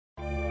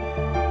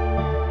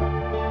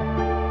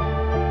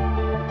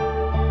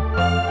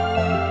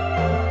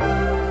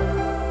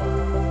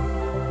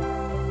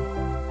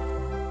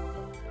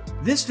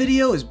This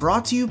video is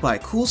brought to you by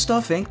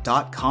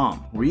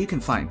CoolStuffInc.com, where you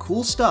can find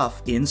cool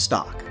stuff in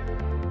stock.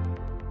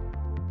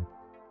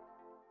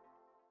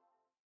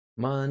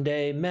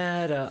 Monday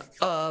meta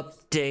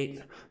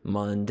update.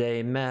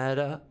 Monday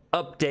meta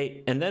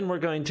update. And then we're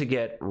going to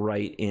get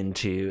right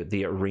into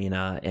the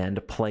arena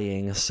and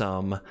playing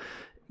some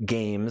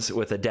games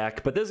with a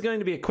deck, but this is going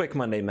to be a quick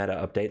Monday meta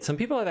update. Some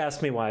people have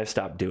asked me why I've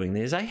stopped doing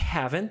these. I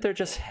haven't. There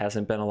just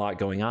hasn't been a lot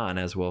going on,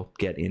 as we'll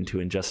get into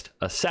in just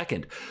a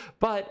second.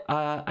 But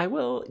I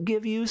will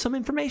give you some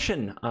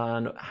information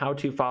on how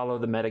to follow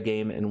the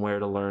metagame and where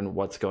to learn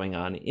what's going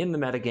on in the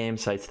metagame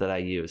sites that I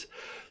use.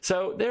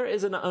 So there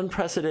is an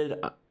unprecedented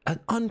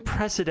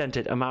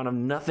amount of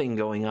nothing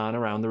going on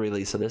around the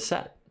release of this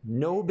set.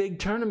 No big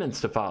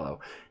tournaments to follow,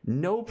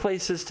 no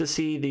places to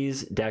see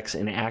these decks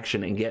in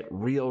action and get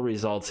real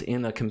results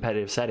in a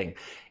competitive setting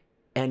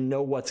and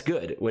know what's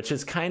good, which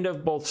is kind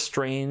of both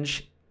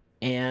strange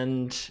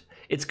and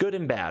it's good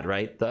and bad,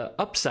 right? The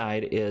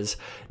upside is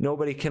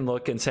nobody can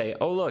look and say,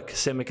 oh, look,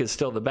 Simic is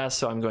still the best,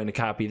 so I'm going to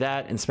copy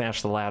that and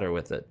smash the ladder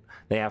with it.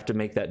 They have to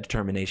make that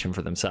determination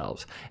for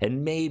themselves.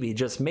 And maybe,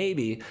 just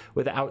maybe,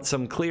 without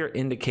some clear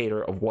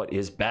indicator of what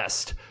is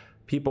best,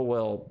 people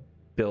will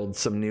build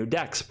some new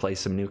decks, play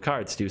some new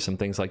cards, do some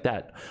things like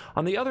that.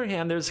 On the other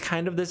hand, there's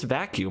kind of this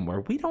vacuum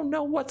where we don't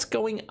know what's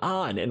going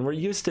on, and we're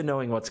used to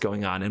knowing what's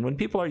going on. And when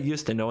people are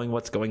used to knowing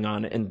what's going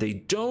on and they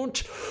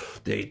don't,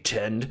 they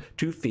tend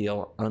to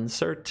feel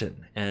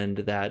uncertain. And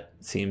that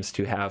seems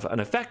to have an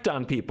effect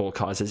on people,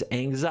 causes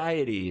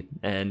anxiety,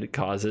 and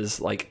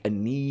causes like a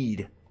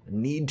need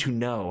to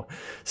know.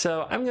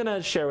 So I'm going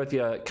to share with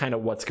you kind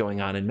of what's going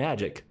on in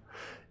Magic.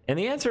 And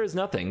the answer is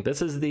nothing.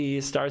 This is the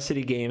Star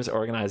City Games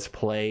organized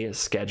play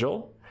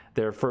schedule.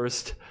 Their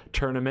first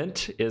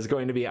tournament is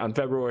going to be on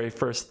February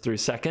 1st through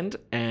 2nd,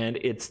 and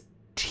it's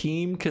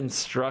team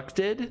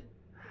constructed.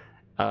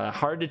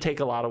 Hard to take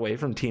a lot away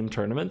from team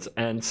tournaments,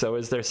 and so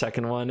is their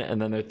second one, and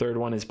then their third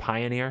one is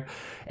Pioneer.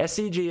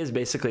 SCG is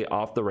basically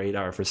off the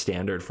radar for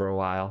Standard for a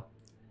while.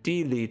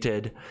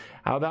 Deleted.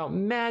 How about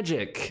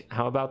Magic?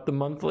 How about the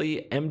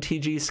monthly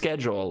MTG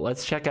schedule?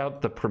 Let's check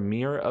out the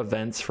premier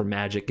events for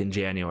Magic in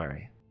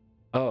January.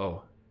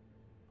 Oh,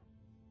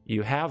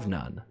 you have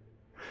none.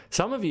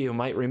 Some of you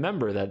might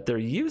remember that there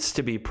used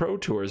to be pro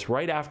tours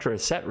right after a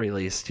set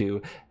release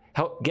to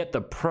help get the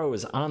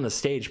pros on the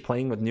stage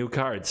playing with new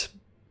cards.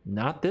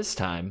 Not this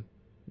time.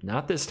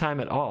 Not this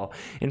time at all.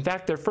 In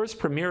fact, their first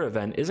premier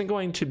event isn't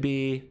going to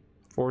be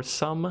for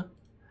some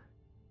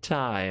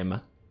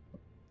time.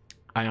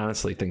 I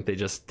honestly think they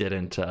just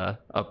didn't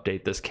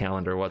update this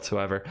calendar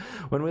whatsoever.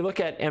 When we look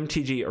at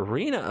MTG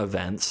Arena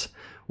events,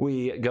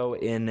 we go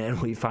in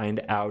and we find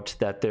out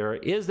that there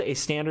is a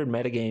standard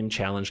metagame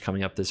challenge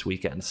coming up this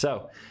weekend.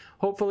 So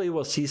hopefully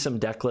we'll see some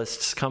deck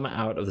lists come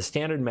out of the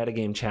standard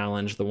metagame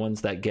challenge, the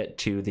ones that get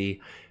to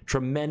the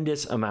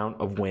tremendous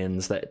amount of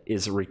wins that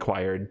is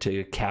required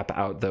to cap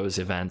out those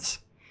events.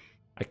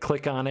 I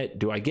click on it.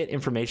 Do I get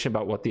information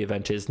about what the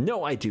event is?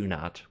 No, I do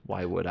not.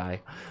 Why would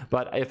I?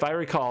 But if I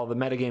recall, the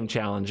metagame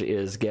challenge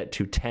is get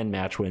to 10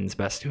 match wins,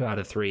 best 2 out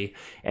of 3,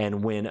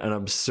 and win an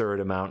absurd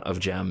amount of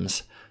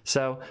gems.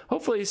 So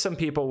hopefully some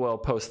people will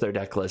post their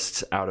deck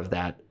lists out of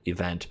that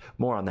event.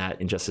 More on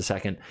that in just a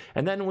second.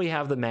 And then we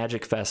have the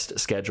Magic Fest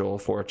schedule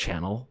for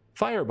Channel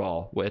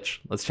Fireball, which,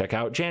 let's check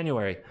out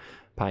January.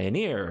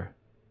 Pioneer.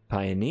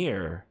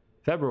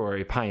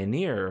 February,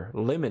 Pioneer,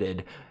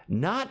 Limited.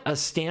 Not a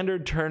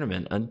standard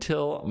tournament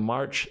until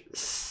March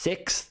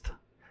 6th.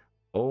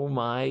 Oh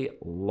my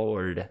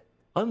lord.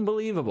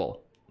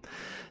 Unbelievable.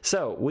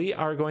 So we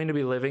are going to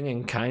be living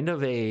in kind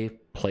of a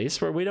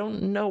place where we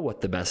don't know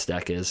what the best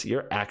deck is.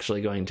 You're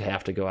actually going to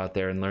have to go out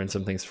there and learn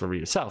some things for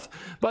yourself.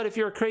 But if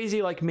you're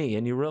crazy like me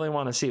and you really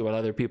want to see what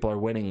other people are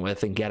winning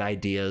with and get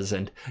ideas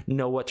and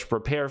know what to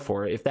prepare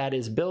for, if that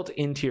is built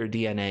into your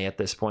DNA at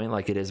this point,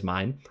 like it is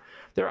mine,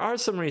 there are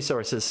some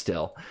resources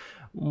still.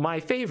 My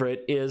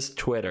favorite is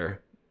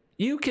Twitter.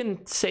 You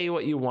can say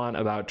what you want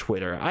about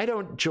Twitter. I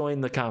don't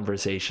join the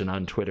conversation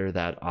on Twitter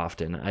that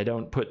often. I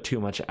don't put too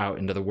much out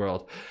into the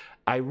world.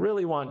 I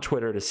really want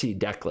Twitter to see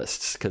deck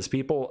lists because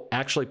people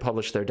actually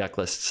publish their deck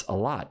lists a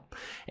lot.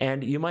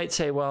 And you might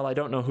say, well, I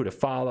don't know who to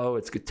follow.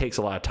 It takes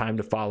a lot of time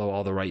to follow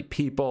all the right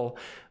people.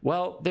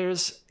 Well,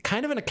 there's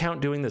kind of an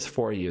account doing this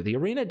for you. The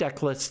Arena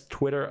Deck Lists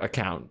Twitter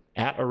account,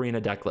 @Arena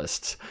Deck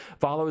Lists,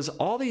 follows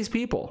all these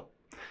people.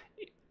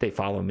 They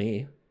follow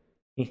me.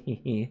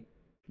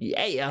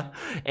 Yeah.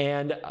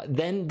 And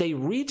then they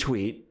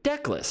retweet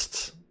deck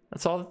lists.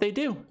 That's all that they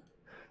do.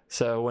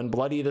 So when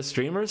Bloody the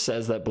Streamer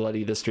says that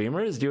Bloody the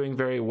Streamer is doing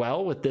very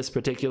well with this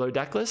particular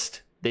deck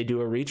list, they do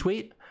a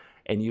retweet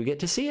and you get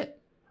to see it.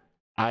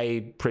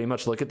 I pretty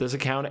much look at this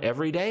account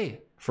every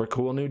day for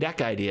cool new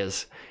deck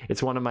ideas.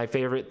 It's one of my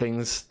favorite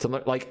things to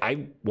look like.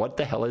 What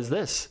the hell is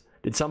this?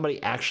 Did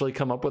somebody actually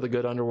come up with a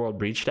good Underworld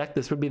Breach deck?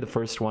 This would be the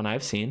first one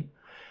I've seen.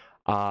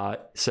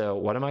 So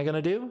what am I going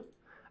to do?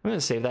 I'm going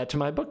to save that to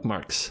my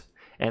bookmarks.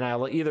 and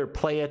I'll either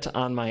play it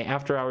on my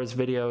after hours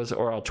videos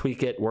or I'll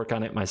tweak it, work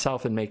on it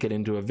myself, and make it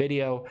into a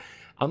video,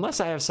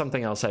 unless I have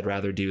something else I'd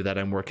rather do that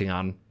I'm working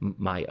on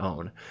my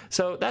own.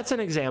 So that's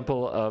an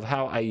example of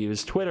how I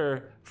use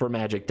Twitter for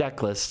Magic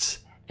deck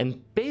lists and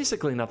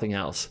basically nothing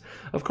else.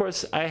 Of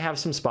course, I have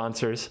some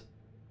sponsors.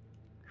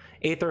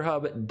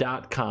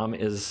 Aetherhub.com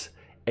is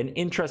an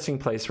interesting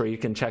place where you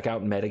can check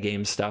out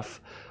metagame stuff,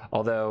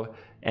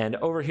 and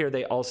over here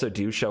they also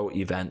do show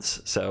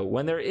events. So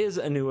when there is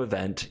a new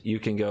event, you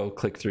can go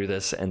click through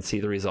this and see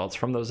the results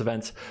from those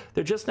events.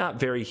 They're just not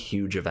very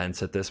huge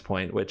events at this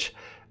point, which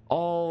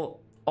all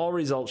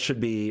results should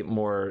be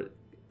more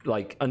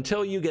like,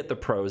 until you get the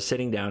pros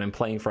sitting down and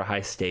playing for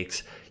high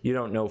stakes, you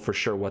don't know for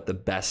sure what the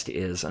best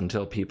is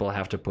until people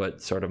have to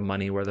put sort of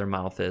money where their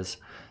mouth is.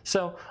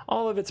 So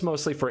all of it's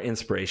mostly for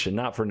inspiration,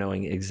 not for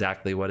knowing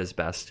exactly what is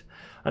best.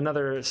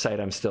 Another site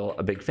I'm still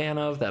a big fan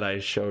of that I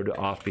showed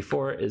off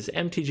before is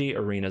MTG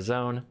Arena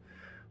Zone,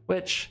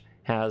 which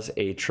has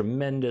a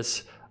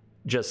tremendous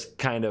just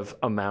kind of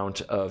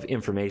amount of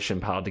information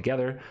piled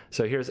together.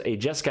 So here's a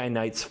Jeskai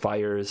Knights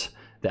Fires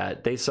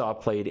that they saw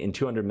played in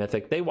 200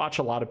 Mythic. They watch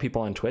a lot of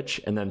people on Twitch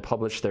and then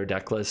publish their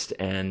deck list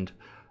and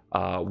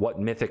what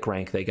Mythic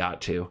rank they got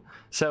to.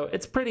 So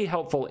it's pretty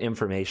helpful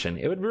information.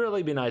 It would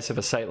really be nice if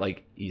a site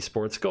like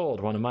Esports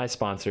Gold, one of my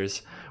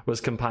sponsors, was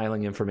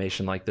compiling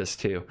information like this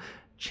too.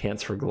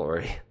 Chance for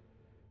glory.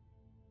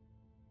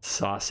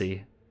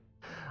 Saucy.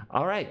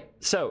 All right,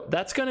 so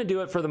that's going to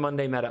do it for the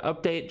Monday Meta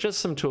Update. Just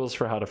some tools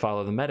for how to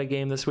follow the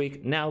metagame this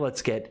week. Now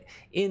let's get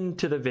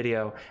into the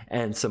video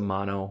and some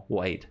mono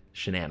white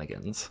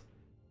shenanigans.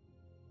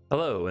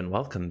 Hello and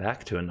welcome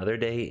back to another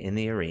day in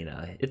the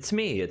arena. It's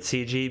me, it's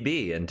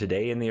CGB, and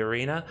today in the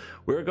arena,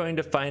 we're going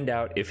to find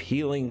out if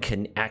healing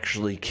can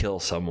actually kill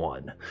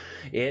someone.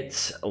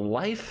 It's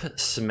Life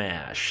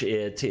Smash.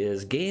 It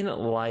is gain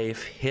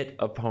life, hit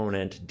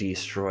opponent,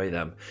 destroy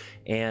them.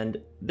 And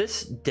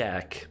this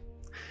deck,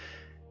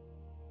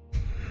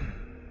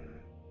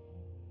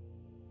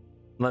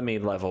 let me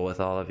level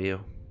with all of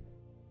you.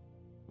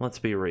 Let's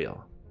be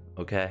real,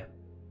 okay?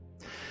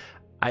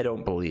 I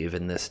don't believe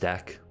in this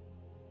deck.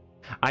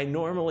 I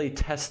normally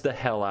test the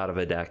hell out of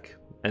a deck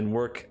and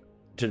work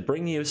to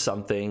bring you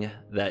something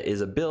that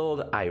is a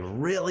build I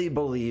really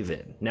believe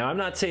in. Now, I'm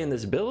not saying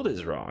this build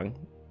is wrong.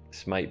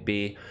 This might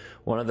be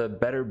one of the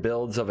better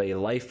builds of a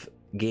life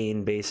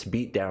gain based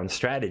beatdown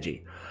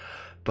strategy,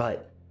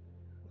 but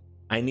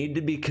I need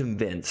to be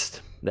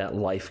convinced that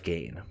life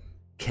gain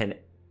can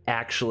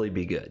actually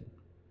be good,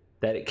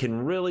 that it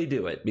can really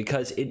do it,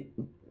 because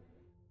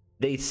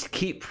they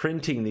keep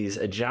printing these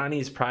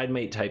Ajani's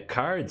Pridemate type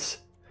cards,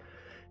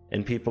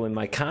 and people in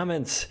my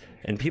comments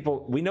and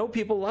people, we know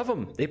people love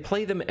them. They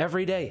play them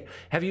every day.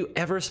 Have you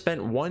ever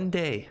spent one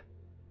day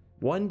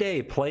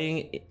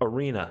playing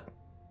Arena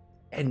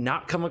and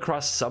not come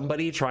across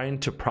somebody trying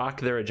to proc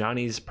their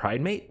Ajani's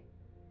Pridemate?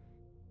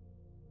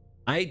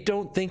 I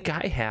don't think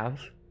I have.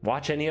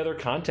 Watch any other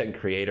content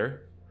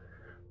creator.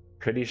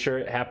 Pretty sure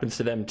it happens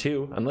to them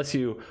too, unless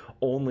you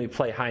only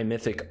play high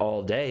mythic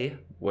all day,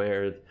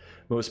 where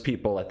most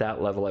people at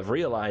that level have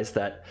realized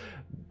that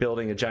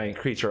building a giant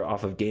creature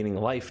off of gaining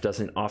life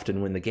doesn't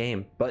often win the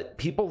game. But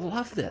people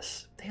love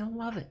this. They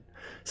love it.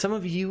 Some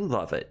of you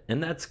love it,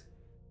 and that's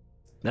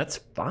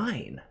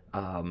fine.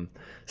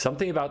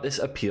 Something about this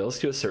appeals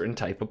to a certain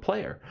type of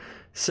player.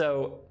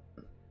 So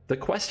the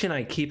question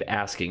I keep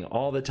asking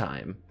all the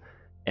time,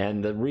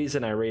 and the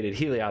reason I rated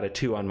Heliod a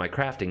 2 on my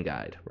crafting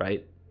guide,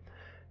 right?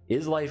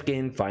 Is life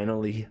gain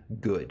finally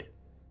good?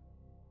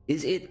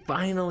 Is it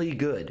finally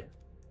good?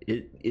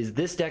 Is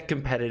this deck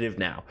competitive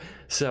now?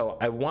 So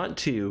I want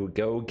to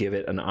go give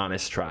it an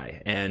honest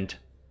try. And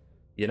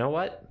you know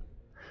what?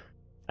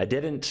 I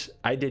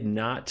did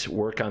not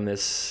work on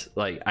this.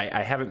 Like,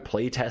 I haven't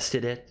play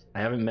tested it.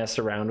 I haven't messed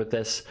around with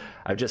this.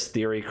 I've just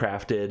theory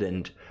crafted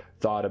and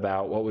thought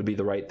about what would be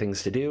the right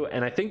things to do.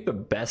 And I think the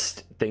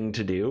best thing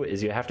to do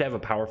is you have to have a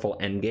powerful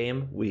end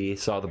game. We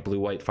saw the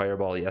blue-white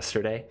fireball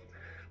yesterday.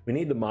 We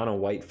need the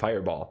mono-white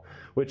fireball,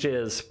 which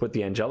is put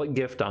the angelic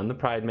gift on the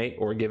Pridemate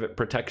or give it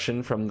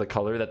protection from the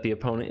color that the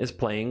opponent is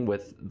playing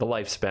with the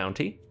life's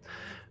bounty.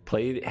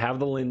 Have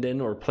the Linden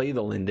or play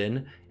the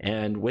Linden,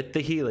 and with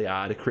the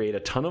Heliod, create a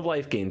ton of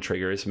life gain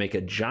triggers, make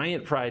a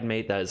giant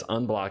Pridemate that is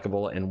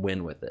unblockable, and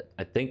win with it.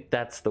 I think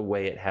that's the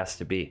way it has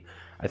to be.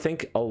 I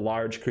think a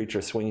large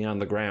creature swinging on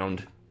the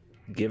ground,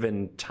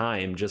 given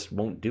time, just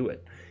won't do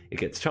it. It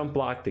gets chump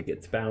blocked, it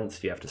gets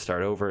bounced, you have to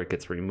start over, it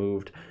gets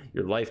removed,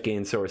 your life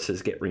gain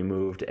sources get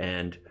removed,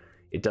 and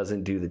it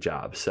doesn't do the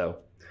job. So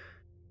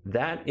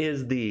that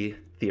is the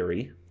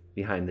theory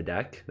behind the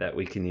deck, that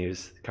we can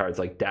use cards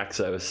like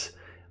Daxos,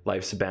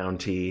 Life's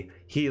Bounty,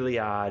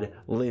 Heliod,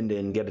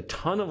 Linden, get a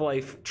ton of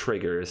life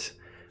triggers,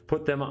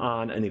 put them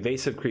on an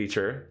evasive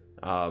creature,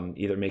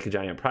 either make a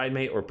giant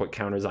Pridemate or put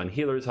counters on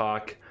Healer's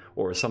Hawk,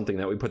 or something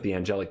that we put the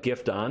angelic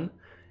gift on,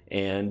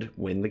 and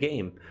win the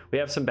game. We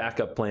have some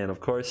backup plan, of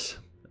course.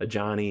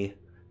 Ajani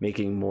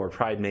making more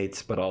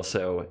Pridemates, but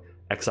also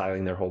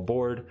exiling their whole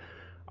board.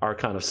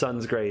 Archon of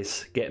Sun's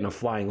Grace, getting a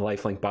flying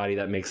lifelink body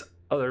that makes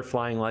other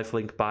flying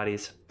lifelink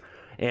bodies.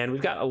 And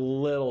we've got a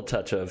little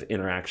touch of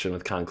interaction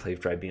with Conclave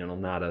Tribunal,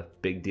 not a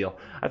big deal.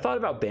 I thought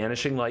about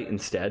Banishing Light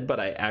instead, but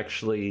I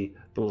actually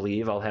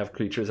believe I'll have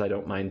creatures I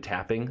don't mind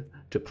tapping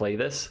to play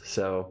this.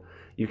 So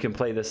you can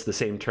play this the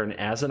same turn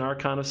as an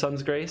Archon of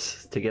Sun's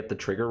Grace to get the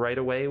trigger right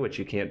away, which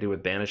you can't do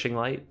with Banishing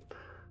Light.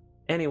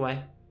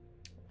 Anyway,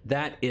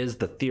 that is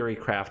the theory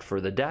craft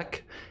for the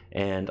deck.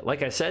 And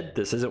like I said,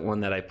 this isn't one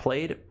that I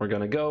played. We're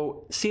going to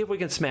go see if we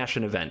can smash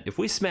an event. If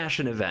we smash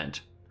an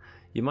event,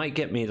 you might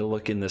get me to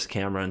look in this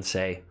camera and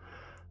say,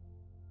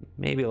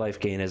 maybe life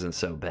gain isn't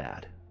so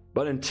bad.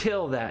 But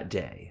until that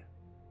day,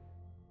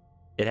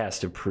 it has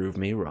to prove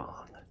me wrong.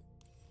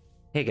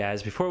 Hey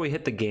guys, before we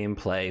hit the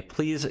gameplay,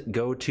 please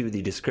go to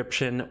the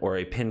description or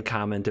a pinned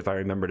comment if I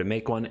remember to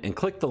make one, and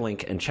click the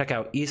link and check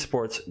out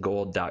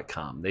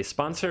esportsgold.com. They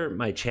sponsor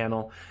my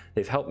channel.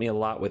 They've helped me a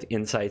lot with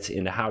insights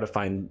into how to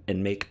find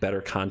and make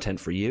better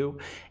content for you,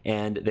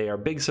 and they are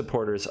big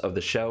supporters of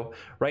the show.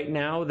 Right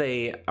now,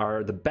 they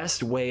are the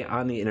best way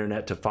on the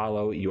internet to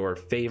follow your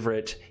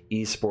favorite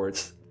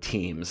esports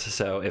teams.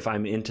 So if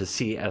I'm into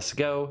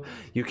CSGO,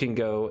 you can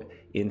go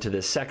into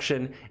this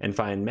section and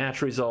find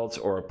match results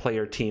or a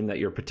player team that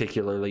you're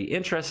particularly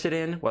interested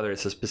in, whether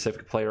it's a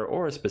specific player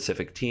or a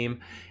specific team,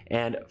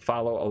 and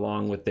follow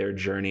along with their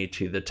journey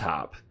to the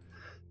top.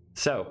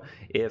 So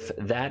if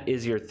that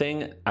is your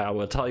thing, I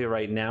will tell you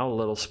right now, a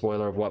little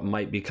spoiler of what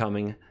might be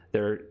coming.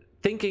 They're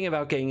thinking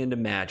about getting into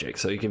Magic,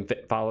 so you can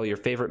follow your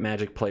favorite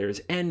Magic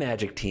players and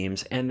Magic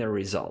teams and their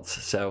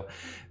results. So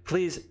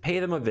please pay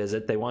them a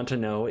visit. They want to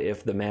know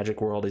if the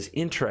Magic world is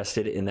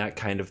interested in that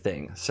kind of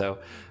thing. So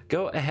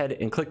go ahead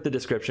and click the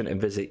description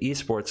and visit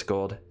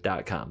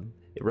esportsgold.com.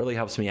 It really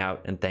helps me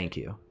out, and thank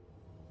you.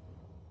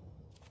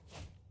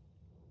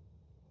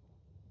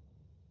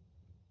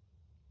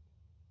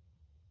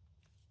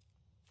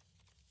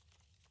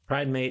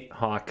 Pridemate,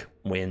 Hawk,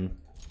 win.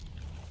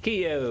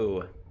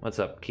 Keo! What's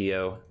up,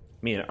 Keo?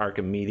 Me and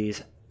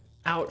Archimedes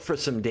out for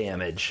some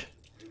damage.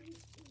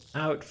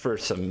 Out for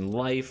some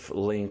life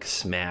link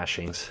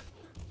smashings.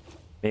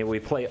 Maybe we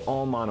play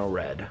all mono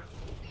red.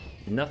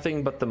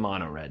 Nothing but the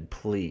mono red,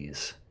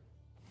 please.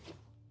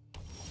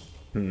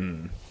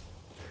 Not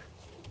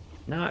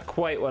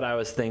quite what I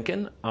was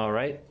thinking. All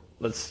right,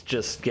 let's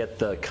just get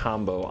the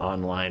combo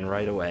online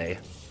right away.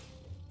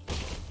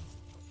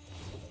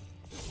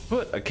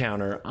 Put a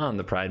counter on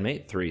the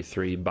Pridemate,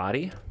 3/3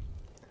 body.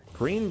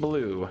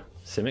 Green-blue,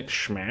 Simic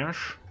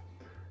Smash.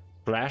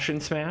 Flash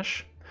and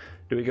Smash.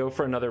 Do we go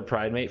for another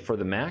Pridemate for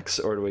the max,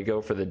 or do we go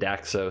for the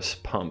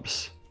Daxos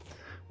pumps?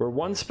 We're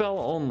one spell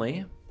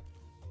only.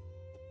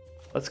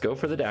 Let's go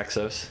for the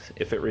Daxos.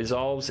 If it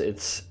resolves,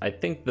 it's, I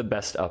think, the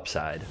best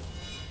upside.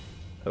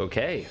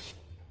 Okay.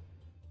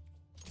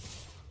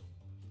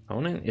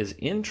 Opponent is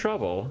in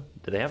trouble.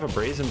 Do they have a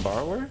Brazen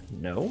Borrower?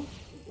 No.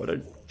 What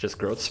a, just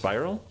Growth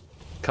Spiral?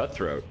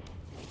 Cutthroat.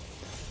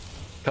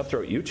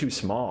 Cutthroat, you too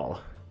small.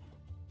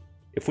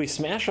 If we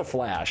smash a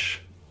flash,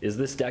 is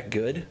this deck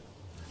good?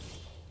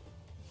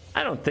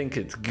 I don't think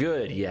it's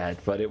good yet,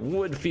 but it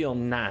would feel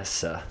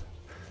nice.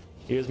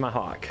 Here's my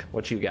Hawk.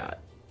 What you got?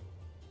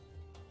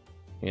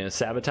 You gonna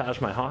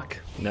sabotage my Hawk?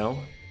 No?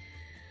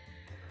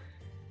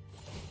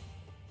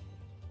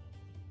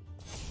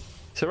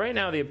 So right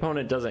now the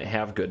opponent doesn't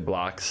have good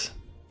blocks.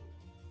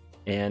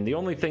 And the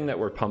only thing that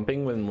we're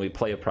pumping when we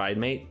play a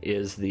Pridemate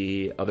is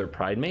the other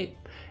Pridemate.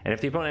 And if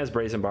the opponent has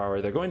Brazen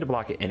Borrower, they're going to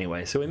block it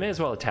anyway, so we may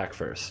as well attack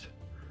first.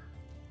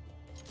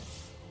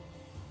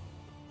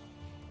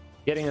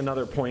 Getting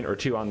another point or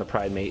two on the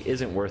Pridemate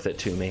isn't worth it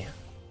to me.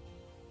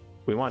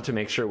 We want to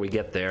make sure we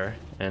get there.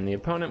 And the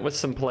opponent with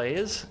some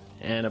plays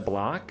and a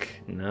block.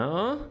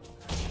 No.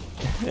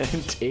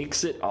 And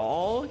takes it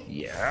all.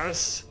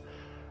 Yes.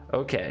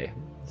 Okay.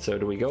 So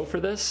do we go for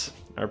this?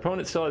 Our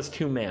opponent still has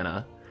 2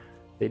 mana.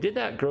 They did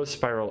that Growth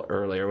Spiral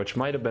earlier, which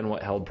might have been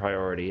what held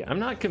priority. I'm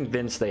not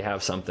convinced they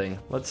have something.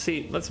 Let's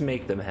see. Let's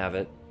make them have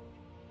it.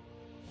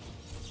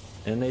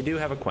 And they do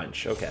have a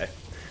Quench. Okay.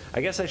 I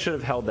guess I should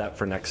have held that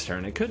for next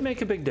turn. It could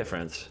make a big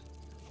difference.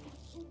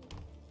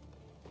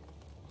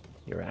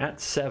 You're at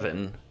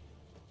 7.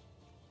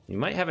 You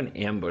might have an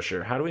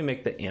Ambusher. How do we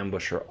make the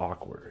Ambusher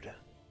awkward?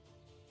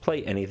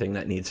 Play anything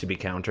that needs to be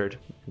countered.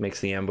 Makes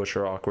the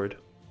Ambusher awkward.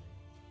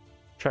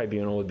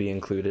 Tribunal would be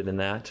included in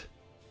that.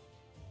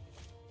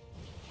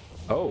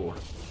 Oh.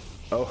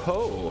 Oh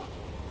ho.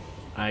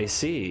 I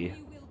see.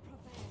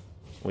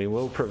 We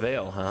will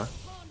prevail, huh?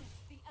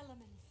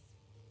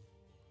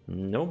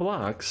 No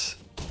blocks.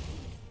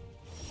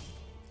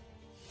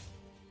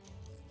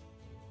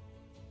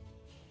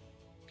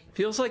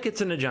 Feels like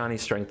it's an Ajani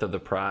Strength of the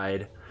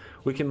Pride.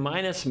 We can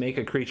minus make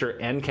a creature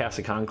and cast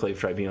a Conclave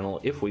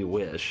Tribunal if we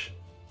wish.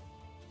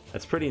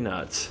 That's pretty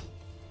nuts.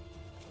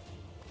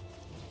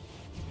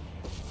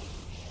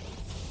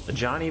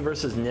 Ajani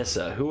versus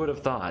Nissa. Who would have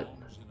thought?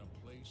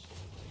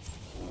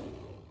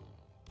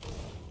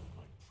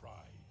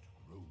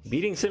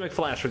 Beating Simic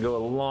Flash would go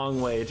a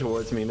long way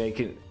towards me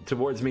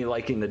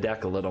liking the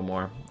deck a little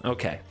more.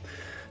 Okay.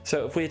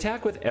 So if we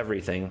attack with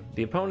everything,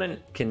 the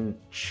opponent can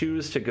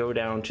choose to go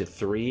down to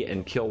 3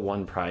 and kill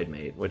 1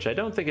 Pridemate, which I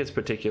don't think is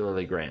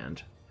particularly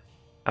grand.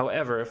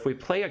 However, if we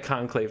play a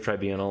Conclave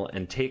Tribunal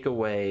and take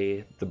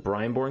away the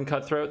Brineborn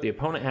Cutthroat, the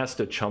opponent has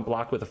to chump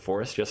block with a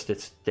Force just to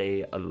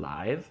stay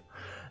alive.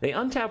 They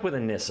untap with a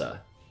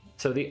Nissa.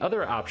 So the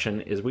other option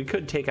is we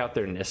could take out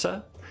their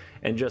Nissa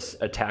and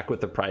just attack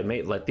with the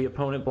Pridemate, let the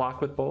opponent block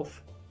with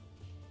both.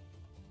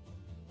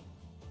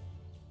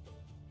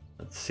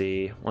 Let's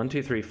see, 1,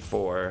 2, 3,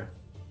 4.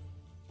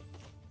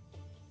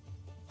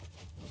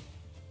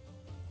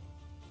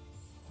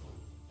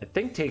 I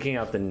think taking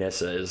out the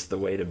Nissa is the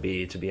way to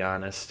be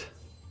honest.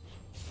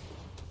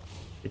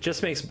 It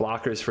just makes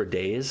blockers for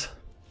days.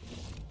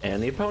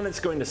 And the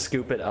opponent's going to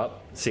scoop it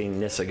up, seeing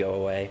Nissa go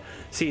away.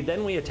 See,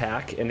 then we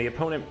attack, and the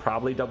opponent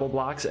probably double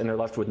blocks, and they're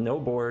left with no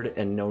board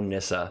and no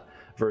Nissa,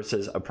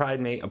 versus a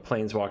Pridemate, a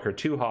Planeswalker,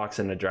 2 Hawks,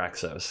 and a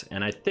Draxos.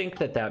 And I think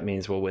that that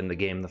means we'll win the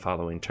game the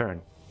following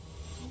turn.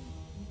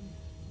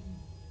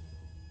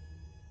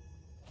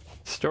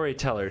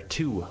 Storyteller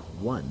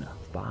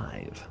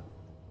 215.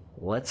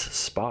 Let's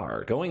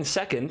spar. Going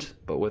second,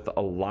 but with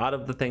a lot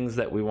of the things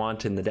that we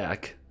want in the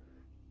deck.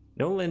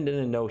 No Linden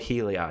and no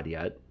Heliod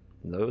yet.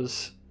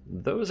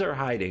 Those are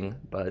hiding,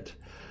 but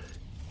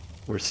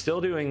we're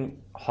still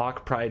doing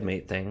Hawk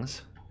Pridemate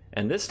things.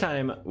 And this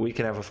time we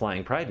can have a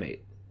flying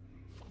Pridemate.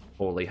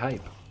 Holy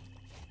hype.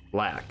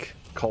 Black.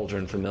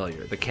 Cauldron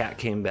Familiar. The cat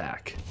came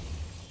back.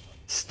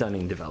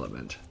 Stunning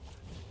development.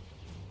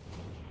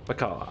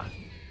 Macaw.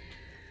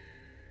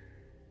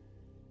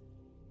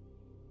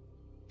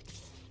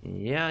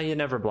 Yeah, you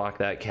never block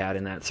that cat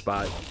in that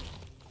spot.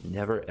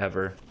 Never,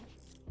 ever.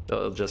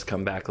 They'll just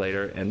come back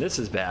later. And this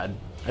is bad.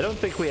 I don't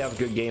think we have a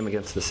good game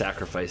against the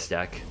Sacrifice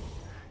deck.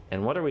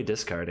 And what are we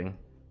discarding?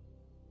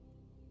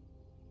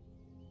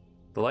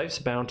 The Life's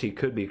Bounty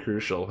could be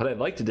crucial. What I'd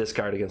like to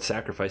discard against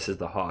Sacrifice is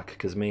the Hawk,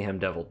 because Mayhem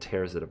Devil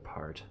tears it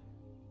apart.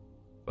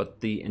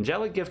 But the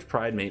Angelic Gift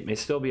Pridemate may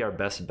still be our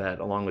best bet,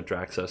 along with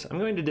Draxos. I'm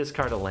going to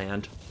discard a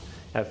land.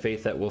 Have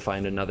faith that we'll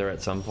find another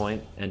at some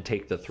point, and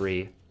take the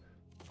 3.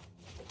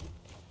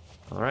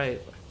 All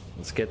right,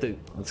 let's get the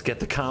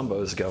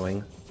combos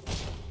going.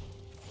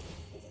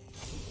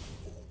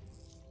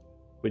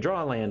 We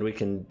draw a land, we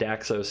can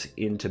Daxos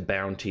into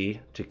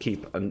Bounty to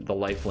keep the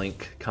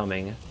lifelink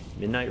coming.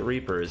 Midnight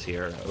Reaper is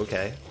here,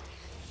 okay.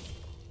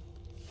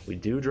 We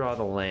do draw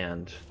the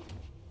land.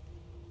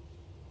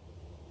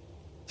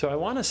 So I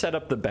want to set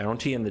up the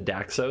Bounty and the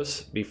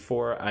Daxos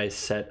before I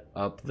set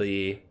up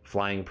the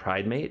Flying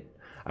Pridemate.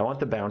 I want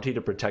the Bounty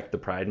to protect the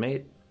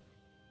Pridemate.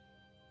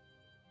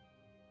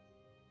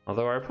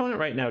 Although our opponent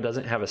right now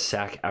doesn't have a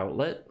sack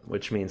outlet,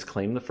 which means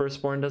Claim the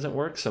Firstborn doesn't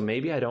work, so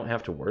maybe I don't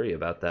have to worry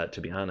about that,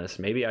 to be honest.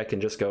 Maybe I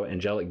can just go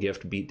Angelic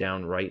Gift beat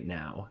down right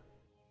now.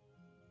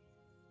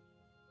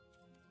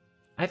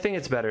 I think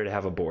it's better to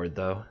have a board,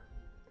 though.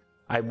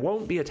 I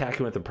won't be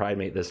attacking with the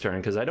Pridemate this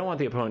turn, because I don't want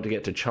the opponent to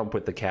get to chump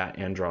with the cat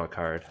and draw a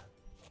card.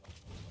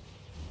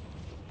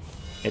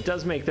 It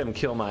does make them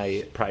kill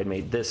my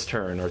Pridemate this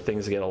turn, or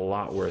things get a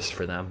lot worse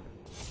for them.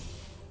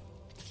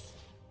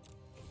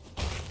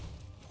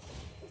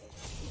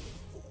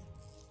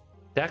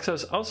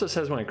 Daxos also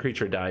says when a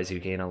creature dies, you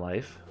gain a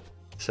life.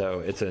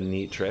 So it's a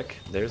neat trick.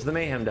 There's the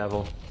Mayhem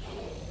Devil.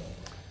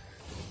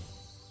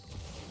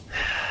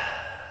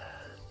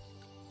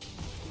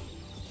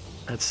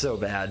 That's so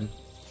bad.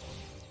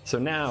 So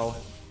now,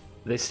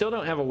 they still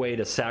don't have a way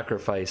to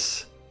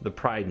sacrifice the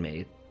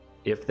Pridemate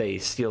if they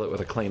steal it with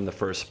a Claim the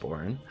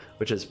Firstborn,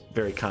 which is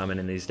very common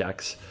in these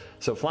decks.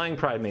 So Flying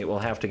Pridemate will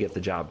have to get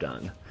the job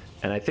done.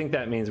 And I think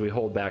that means we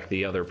hold back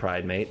the other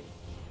Pridemate.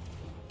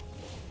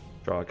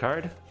 Draw a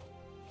card.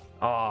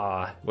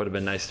 Ah, would have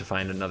been nice to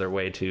find another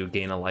way to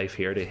gain a life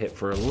here to hit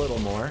for a little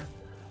more.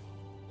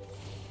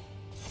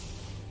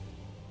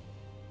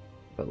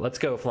 But let's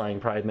go, Flying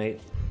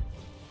Pridemate.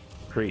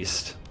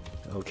 Priest.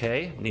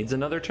 Okay, needs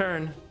another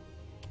turn.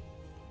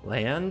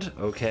 Land,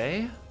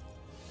 okay.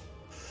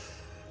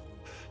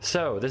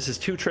 So, this is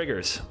 2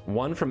 triggers.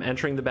 One from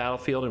entering the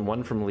battlefield and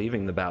one from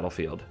leaving the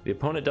battlefield. The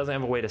opponent doesn't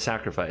have a way to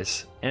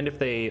sacrifice. And if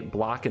they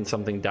block and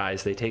something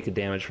dies, they take a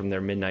damage from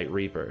their Midnight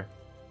Reaper.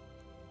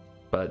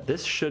 But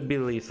this should be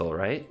lethal,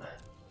 right?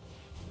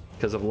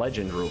 Because of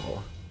legend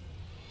rule.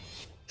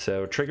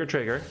 So, trigger,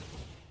 trigger.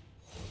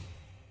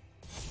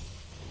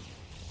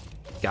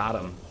 Got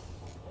him.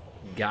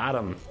 Got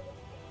him.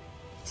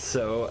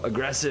 So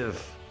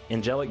aggressive.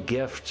 Angelic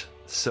Gift.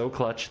 So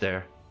clutch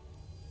there.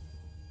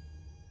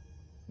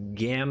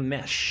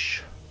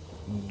 Gamesh.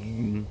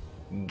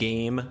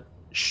 Games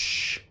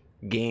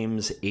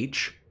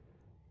H.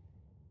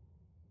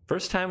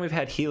 First time we've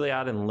had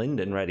Heliod and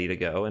Linden ready to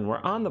go, and we're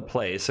on the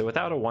play, so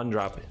without a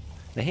 1-drop,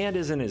 the hand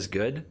isn't as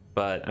good,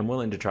 but I'm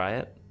willing to try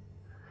it.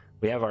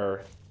 We have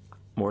our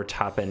more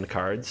top-end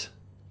cards.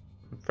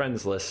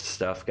 Friends list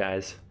stuff,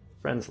 guys.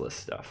 Friends list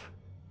stuff.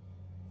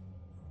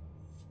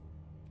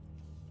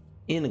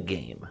 In a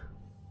game.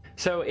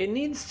 So it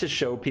needs to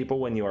show people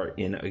when you are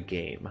in a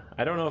game.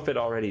 I don't know if it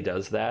already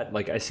does that.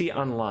 Like, I see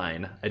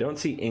online. I don't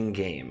see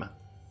in-game.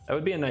 That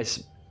would be a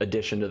nice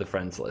addition to the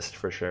friends list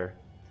for sure.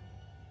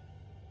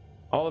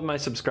 All of my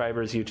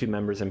subscribers, YouTube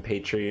members, and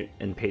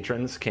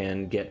patrons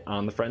can get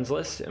on the friends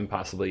list and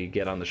possibly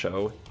get on the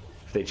show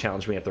if they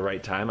challenge me at the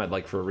right time. I'd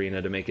like for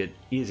Arena to make it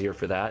easier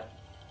for that.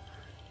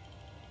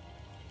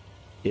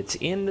 It's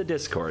in the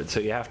Discord, so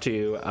you have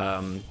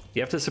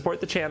to support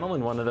the channel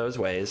in one of those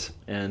ways,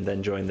 and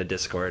then join the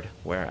Discord,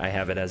 where I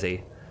have it as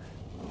a...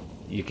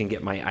 You can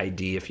get my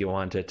ID if you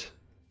want it,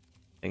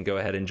 and go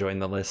ahead and join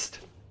the list.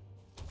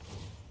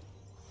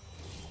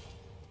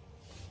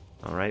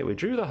 Alright, we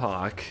drew the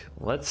Hawk.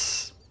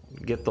 Let's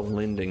get the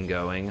Linden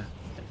going.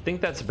 I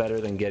think that's better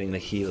than getting the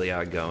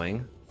Heliod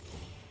going,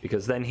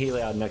 because then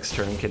Heliod next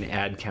turn can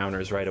add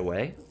counters right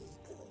away.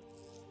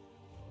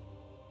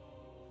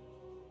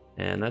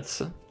 And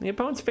that's... the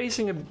opponent's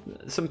facing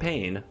some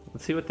pain.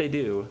 Let's see what they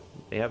do.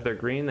 They have their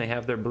green, they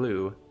have their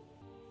blue.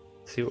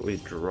 Let's see what we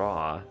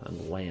draw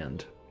on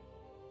land.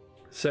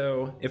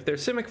 So, if they're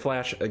Simic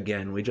Flash,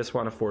 again, we just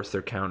want to force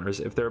their counters.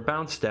 If they're a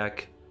bounce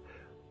deck,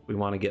 we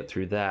want to get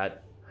through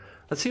that.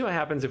 Let's see what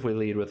happens if we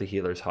lead with a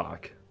Healer's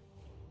Hawk.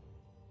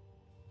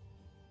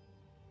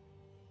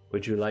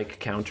 Would you like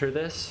counter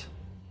this?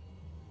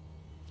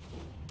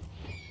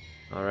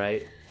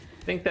 Alright.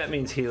 I think that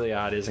means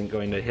Heliod isn't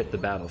going to hit the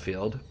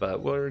battlefield,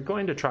 but we're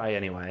going to try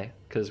anyway,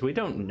 because we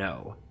don't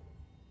know.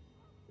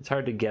 It's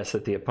hard to guess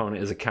that the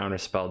opponent is a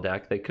counterspell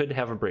deck. They could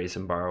have a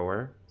Brazen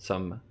Borrower,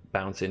 some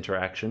bounce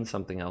interaction,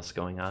 something else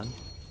going on.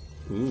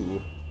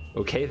 Ooh,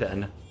 okay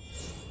then.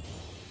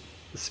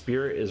 The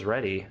Spirit is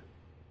ready.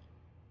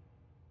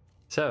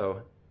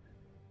 So,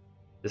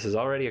 this is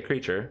already a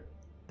creature.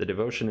 The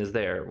Devotion is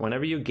there.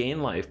 Whenever you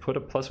gain life, put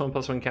a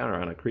 +1/+1 counter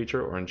on a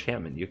creature or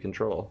enchantment you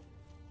control.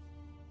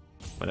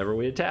 Whenever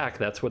we attack,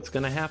 that's what's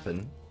going to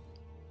happen.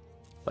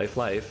 Life,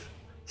 life.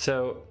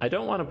 So, I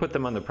don't want to put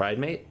them on the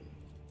Pridemate.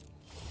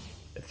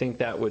 I think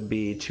that would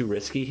be too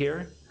risky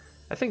here.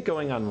 I think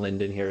going on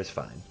Linden here is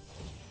fine.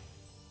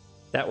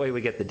 That way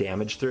we get the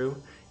damage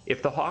through.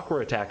 If the Hawk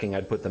were attacking,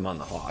 I'd put them on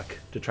the Hawk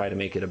to try to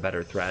make it a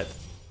better threat.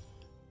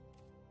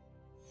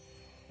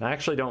 I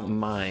actually don't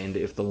mind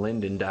if the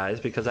Linden dies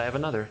because I have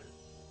another.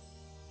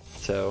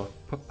 So,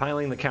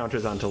 piling the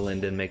counters onto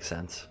Linden makes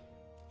sense.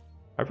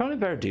 Our opponent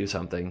better do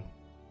something.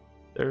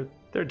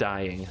 They're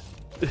dying.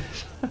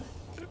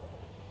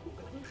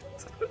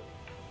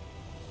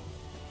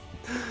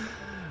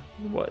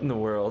 What in the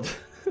world?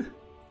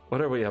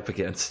 What are we up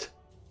against?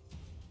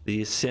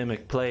 These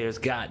Simic players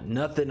got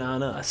nothing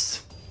on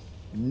us.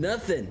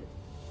 Nothing!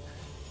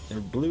 Their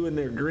blue and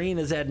their green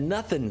has had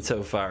nothing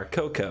so far.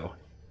 Coco.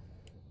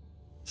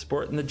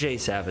 Sporting the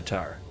Jace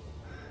avatar.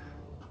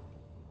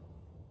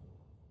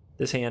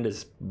 This hand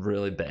is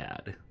really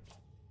bad.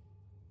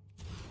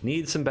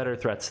 Need some better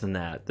threats than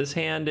that. This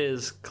hand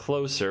is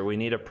closer. We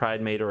need a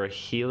Pridemate or a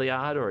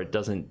Heliod, or it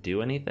doesn't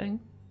do anything.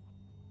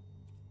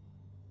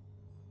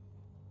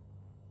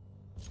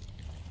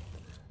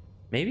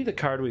 Maybe the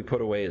card we put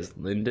away is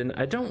Linden.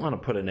 I don't want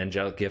to put an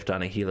Angelic Gift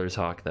on a Healer's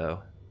Hawk,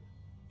 though.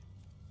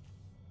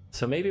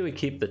 So maybe we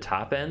keep the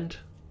top end.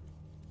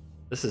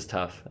 This is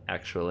tough,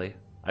 actually.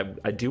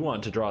 I do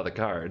want to draw the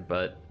card,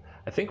 but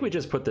I think we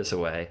just put this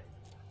away.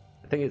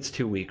 I think it's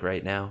too weak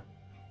right now.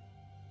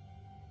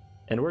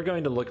 And we're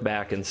going to look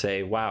back and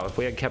say, wow, if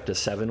we had kept a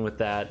 7 with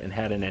that and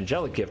had an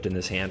Angelic Gift in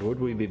this hand, would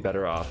we be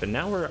better off? And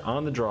now we're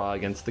on the draw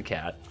against the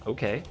cat.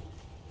 Okay.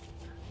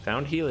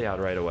 Found Heliod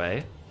right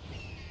away.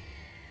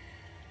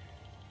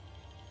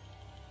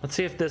 Let's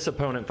see if this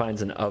opponent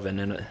finds an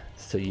oven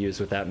to use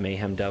with that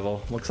Mayhem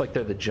Devil. Looks like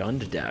they're the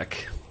Jund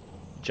deck.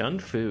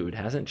 Jund food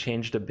hasn't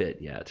changed a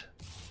bit yet.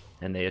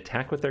 And they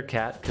attack with their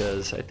cat,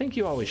 because I think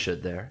you always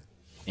should there.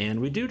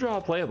 And we do draw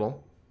a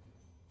playable.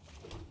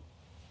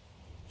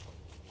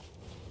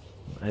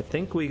 I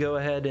think we go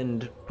ahead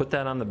and put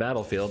that on the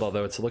battlefield,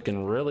 although it's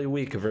looking really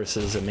weak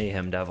versus a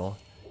Mayhem Devil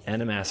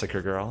and a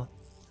Massacre Girl.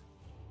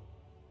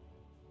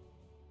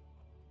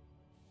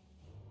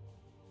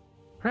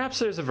 Perhaps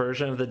there's a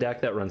version of the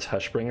deck that runs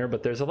Hushbringer,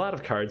 but there's a lot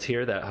of cards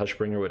here that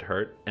Hushbringer would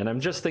hurt, and I'm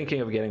just thinking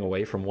of getting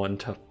away from one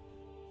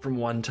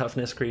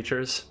toughness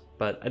creatures,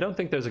 but I don't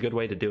think there's a good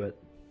way to do it.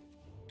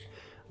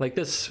 Like,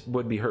 this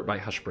would be hurt by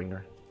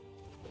Hushbringer.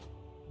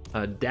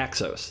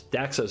 Daxos.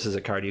 Daxos is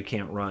a card you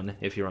can't run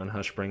if you run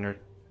Hushbringer.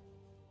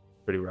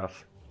 Pretty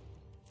rough.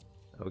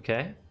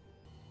 Okay.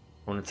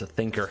 When it's a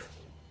thinker.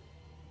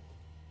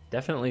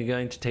 Definitely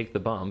going to take the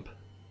bump.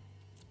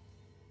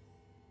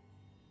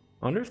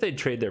 I wonder if they'd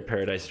trade their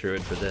Paradise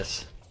Druid for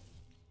this.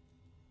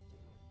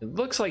 It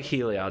looks like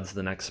Heliod's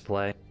the next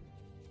play.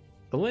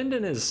 The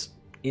Linden is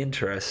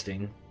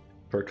interesting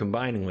for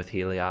combining with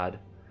Heliod,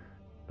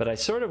 but I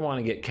sort of want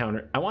to get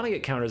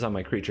counters on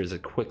my creatures as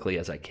quickly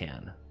as I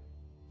can.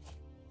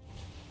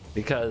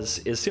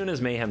 Because as soon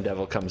as Mayhem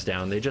Devil comes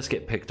down, they just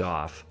get picked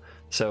off.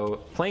 So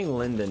playing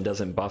Linden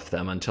doesn't buff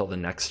them until the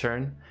next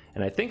turn,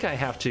 and I think I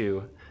have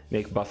to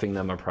make buffing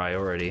them a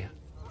priority.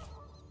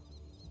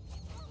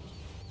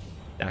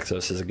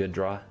 Daxos is a good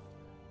draw.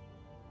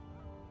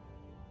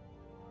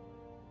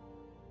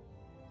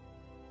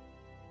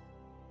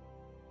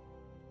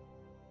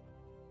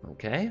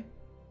 Okay.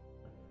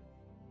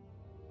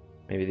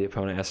 Maybe the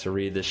opponent has to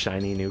read this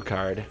shiny new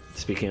card.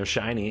 Speaking of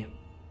shiny,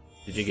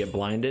 did you get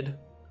blinded?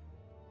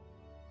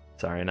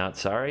 Sorry, not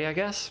sorry, I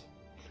guess.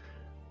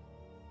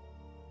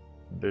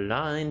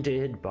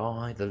 Blinded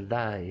by the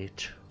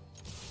light.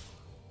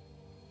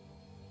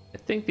 I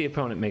think the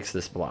opponent makes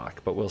this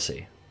block, but we'll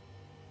see.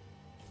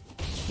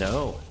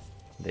 No,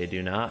 they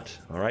do not.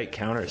 All right,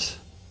 counters.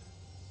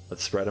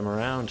 Let's spread them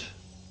around.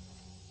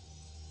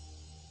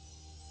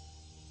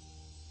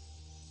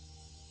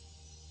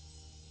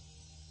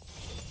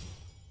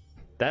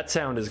 That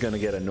sound is going to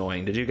get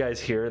annoying. Did you guys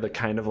hear the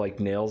kind of like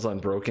nails on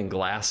broken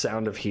glass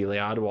sound of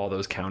Heliod while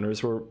those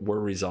counters were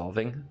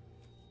resolving?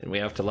 And we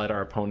have to let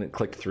our opponent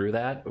click through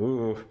that?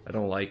 Ooh, I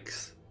don't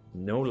likes.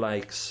 No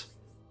likes.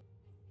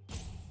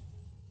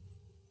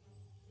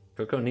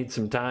 Coco needs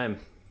some time.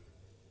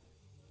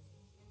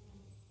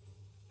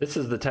 This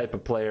is the type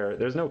of player,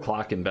 there's no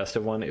clock in best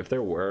of one. If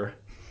there were,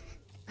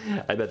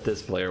 I bet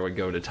this player would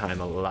go to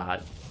time a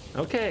lot.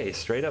 Okay,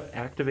 straight up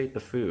activate the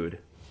food.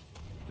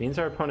 Means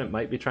our opponent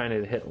might be trying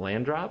to hit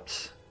land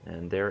drops,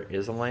 and there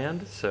is a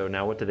land. So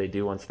now what do they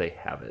do once they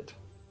have it?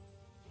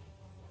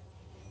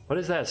 What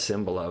is that a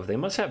symbol of? They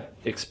must have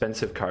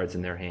expensive cards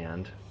in their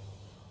hand.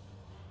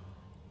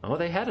 Oh,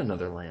 they had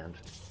another land.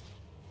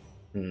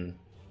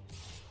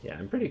 Yeah,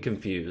 I'm pretty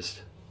confused.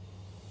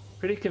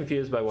 Pretty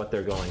confused by what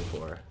they're going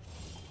for.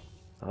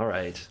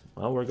 Alright,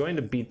 well, we're going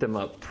to beat them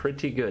up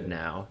pretty good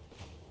now.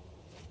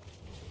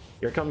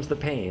 Here comes the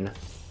pain.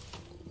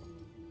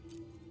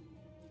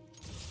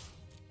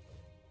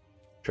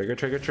 Trigger,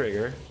 trigger,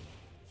 trigger.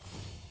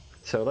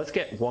 So let's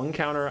get one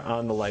counter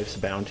on the Life's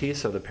Bounty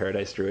so the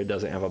Paradise Druid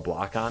doesn't have a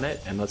block on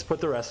it, and let's put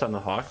the rest on the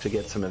Hawk to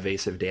get some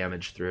evasive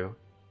damage through.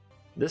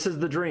 This is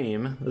the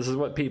dream. This is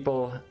what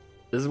people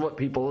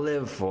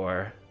live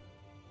for.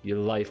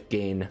 You life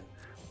gain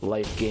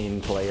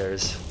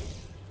players.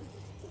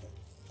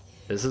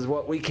 This is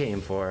what we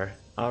came for.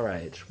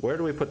 Alright, where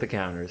do we put the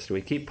counters? Do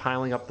we keep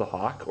piling up the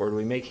Hawk, or do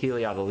we make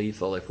Heliod a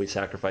lethal if we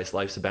sacrifice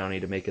Life's Bounty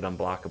to make it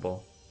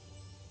unblockable?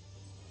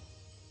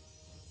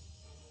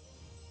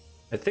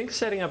 I think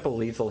setting up a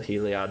lethal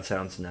Heliod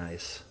sounds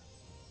nice.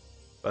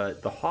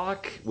 But the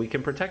Hawk, we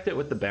can protect it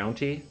with the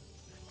Bounty,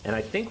 and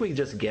I think we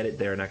just get it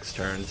there next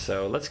turn,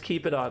 so let's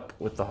keep it up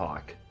with the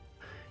Hawk.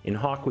 In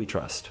Hawk we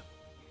trust.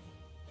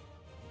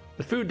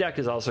 The food deck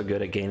is also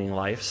good at gaining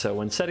life, so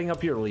when setting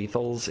up your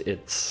lethals,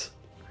 it's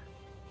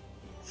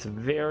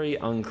very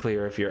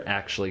unclear if you're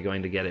actually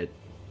going to get it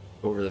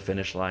over the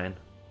finish line.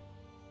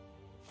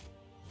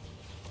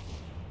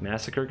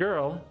 Massacre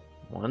Girl.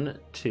 1,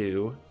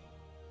 2.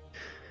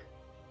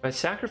 If I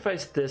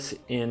sacrifice this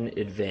in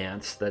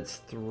advance, that's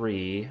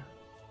 3.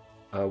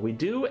 We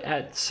do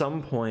at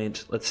some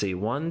point, let's see,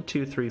 1,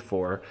 2, 3,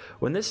 4.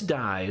 When this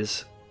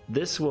dies,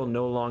 this will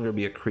no longer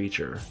be a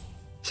creature.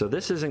 So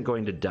this isn't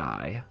going to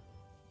die.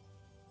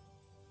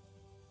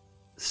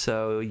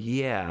 So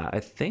yeah, I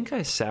think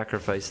I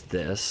sacrificed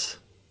this.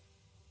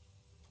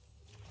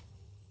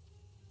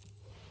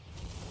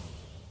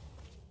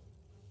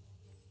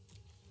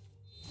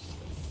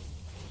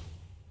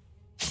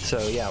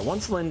 So yeah,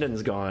 once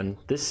Linden's gone,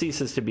 this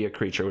ceases to be a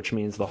creature, which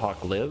means the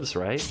Hawk lives,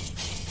 right?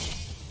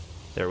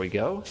 There we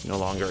go. No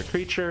longer a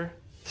creature.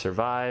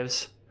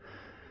 Survives.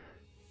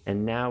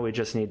 And now we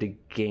just need to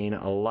gain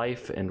a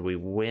life and we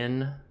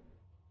win.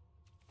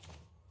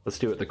 Let's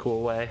do it the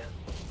cool way.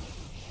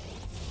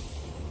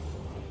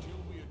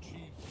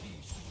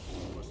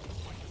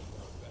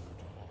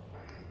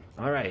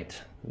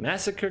 Alright,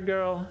 Massacre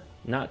Girl,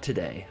 not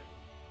today.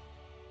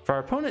 For our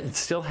opponent, it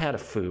still had a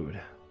food.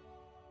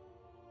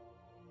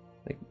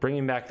 Like,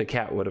 bringing back the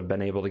cat would have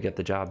been able to get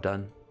the job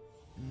done.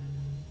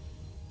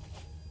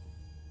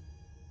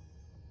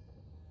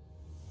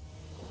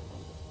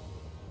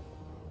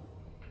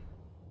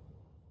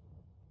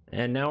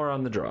 And now we're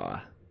on the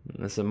draw.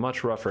 This is a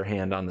much rougher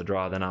hand on the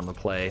draw than on the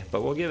play,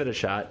 but we'll give it a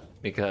shot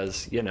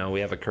because, you know, we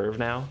have a curve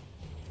now.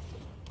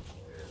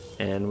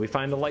 And we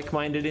find a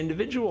like-minded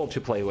individual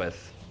to play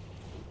with.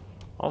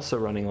 Also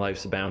running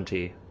Life's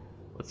Bounty.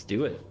 Let's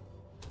do it.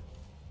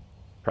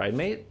 Pride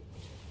Mate?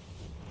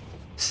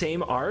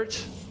 Same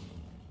art?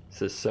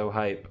 This is so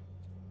hype.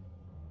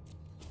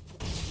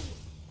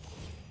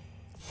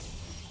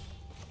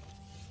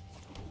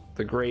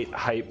 The great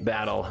hype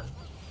battle.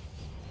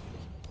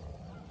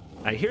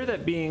 I hear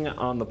that being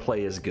on the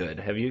play is good.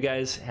 Have you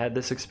guys had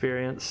this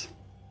experience?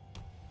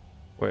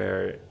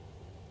 Where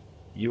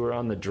you were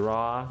on the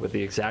draw with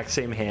the exact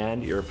same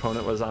hand, your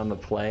opponent was on the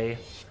play.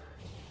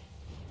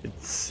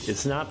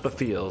 It's not the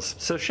feels.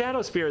 So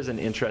Shadow Spear is an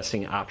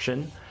interesting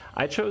option.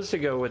 I chose to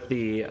go with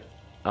the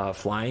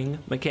flying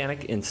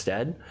mechanic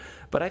instead,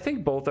 but I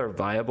think both are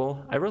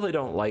viable. I really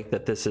don't like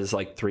that this is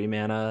like 3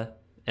 mana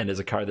and is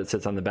a card that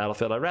sits on the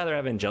battlefield. I'd rather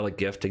have Angelic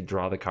Gift to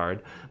draw the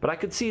card, but I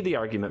could see the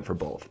argument for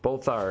both.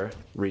 Both are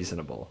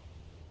reasonable.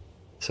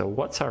 So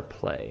what's our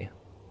play?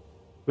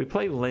 We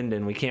play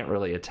Linden, we can't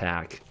really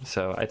attack,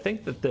 so I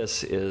think that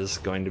this is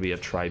going to be a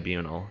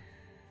Tribunal.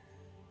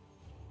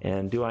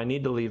 And do I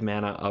need to leave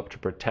mana up to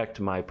protect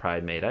my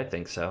Pride Mate? I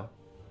think so.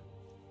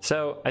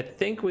 So I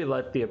think we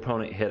let the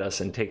opponent hit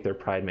us and take their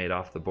Pridemate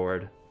off the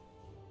board,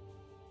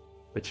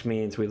 which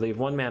means we leave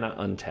 1 mana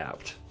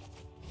untapped.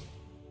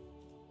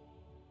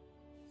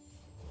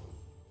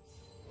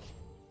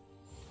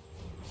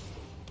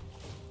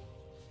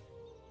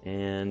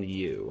 And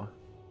you.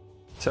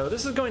 So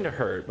this is going to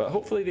hurt, but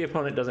hopefully the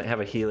opponent doesn't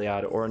have a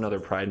Heliod or another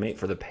Pridemate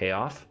for the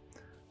payoff.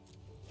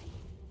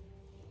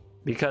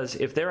 Because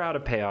if they're out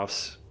of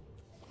payoffs,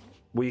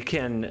 we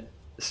can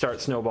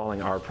start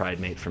snowballing our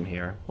Pridemate from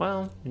here.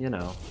 Well, you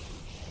know.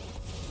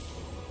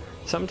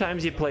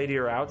 Sometimes you play to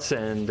your outs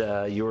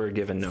and you were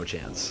given no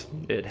chance.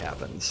 It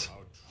happens.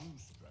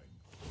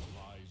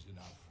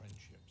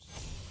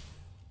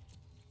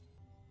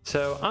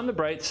 So on the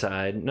bright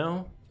side,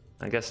 no,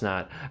 I guess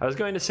not. I was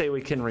going to say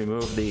we can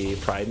remove the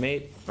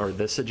Pridemate, or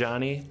this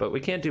Ajani, but we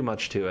can't do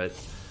much to it.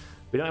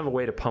 We don't have a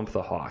way to pump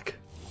the Hawk.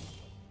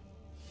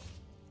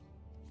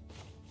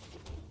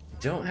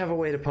 Don't have a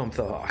way to pump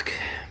the Hawk.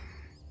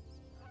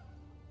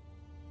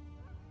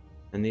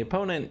 And the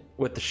opponent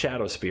with the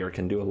Shadow Spear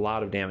can do a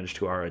lot of damage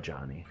to our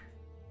Ajani.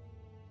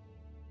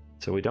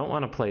 So we don't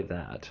want to play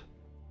that.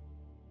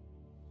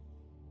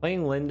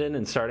 Playing Linden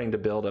and starting to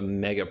build a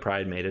Mega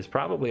Pridemate is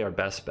probably our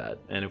best bet.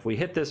 And if we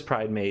hit this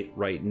Pridemate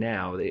right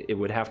now, it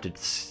would have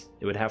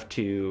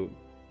to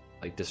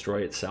like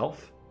destroy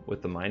itself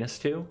with the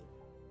 -2.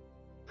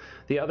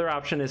 The other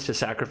option is to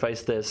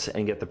sacrifice this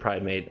and get the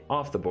Pridemate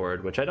off the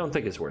board, which I don't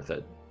think is worth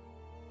it.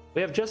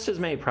 We have just as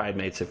many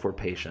Pridemates if we're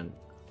patient.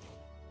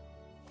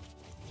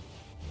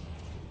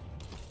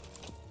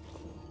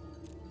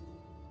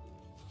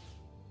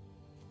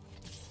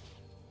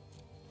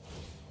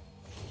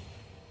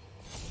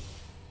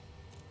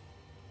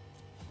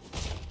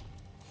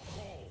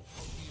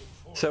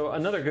 So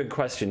another good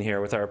question here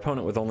with our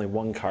opponent with only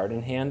 1 card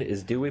in hand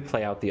is, do we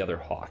play out the other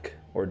Hawk,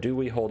 or do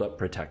we hold up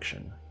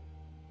Protection?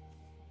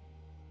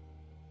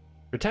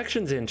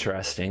 Protection's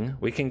interesting.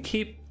 We can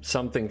keep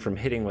something from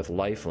hitting with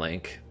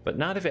Lifelink, but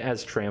not if it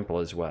has Trample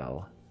as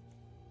well.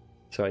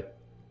 So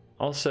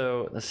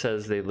this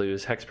says they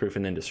lose Hexproof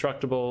and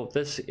Indestructible.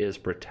 This is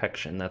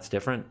Protection, that's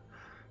different.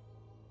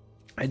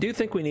 I do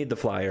think we need the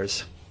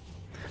Flyers.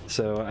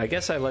 So I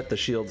guess I let the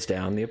shields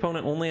down. The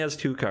opponent only has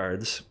 2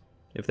 cards.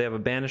 If they have a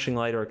Banishing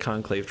Light or a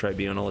Conclave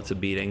Tribunal, it's a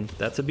beating.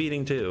 That's a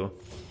beating too.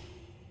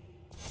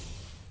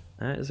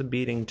 That is a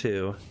beating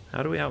too.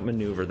 How do we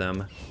outmaneuver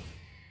them?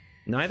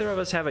 Neither of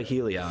us have a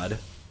Heliod.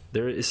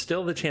 There is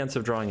still the chance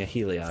of drawing a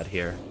Heliod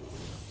here.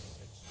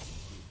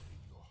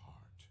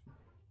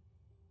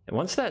 And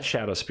once that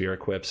Shadow Spear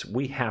equips,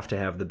 we have to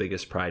have the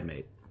biggest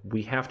Pridemate.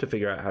 We have to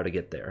figure out how to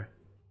get there.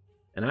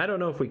 And I don't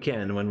know if we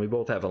can when we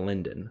both have a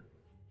Linden.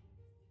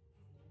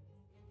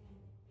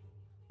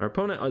 Our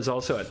opponent is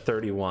also at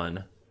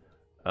 31.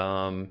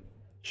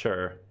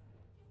 Sure.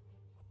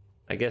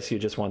 I guess you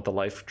just want the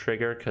life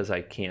trigger because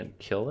I can't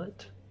kill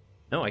it?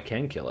 No, I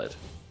can kill it.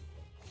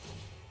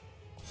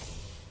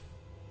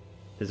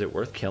 Is it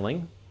worth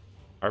killing?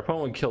 Our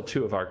opponent would kill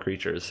 2 of our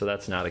creatures, so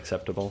that's not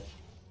acceptable.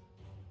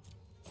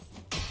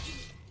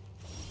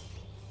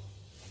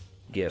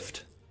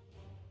 Gift.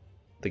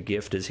 The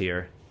gift is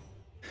here.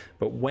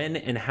 But when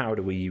and how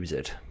do we use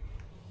it?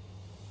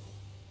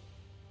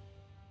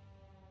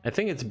 I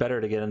think it's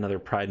better to get another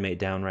Pridemate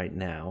down right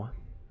now.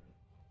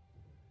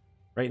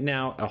 Right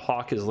now, a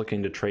Hawk is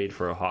looking to trade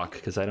for a Hawk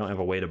because I don't have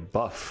a way to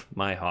buff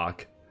my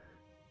Hawk.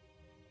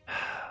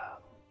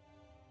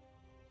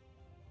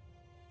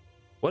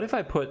 What if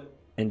I put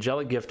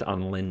Angelic Gift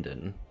on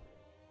Linden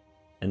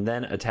and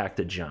then attack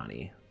the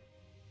Johnny?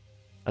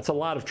 That's a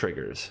lot of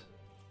triggers.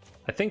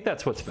 I think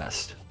that's what's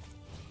best.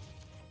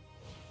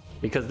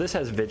 Because this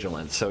has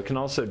Vigilance, so it can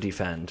also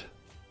defend.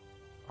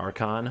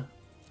 Archon.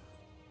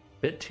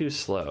 Bit too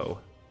slow.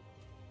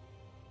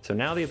 So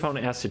now the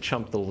opponent has to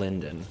chump the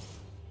Linden.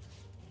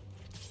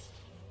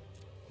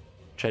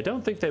 Which I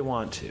don't think they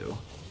want to.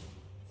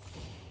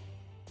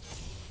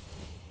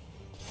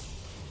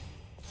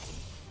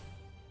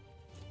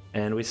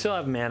 And we still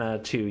have mana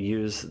to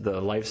use the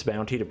Life's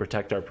Bounty to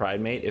protect our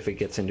Pridemate if it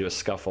gets into a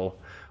scuffle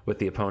with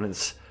the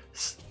opponent's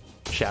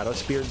Shadow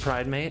Speared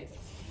Pridemate.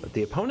 But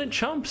the opponent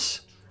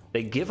chumps.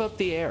 They give up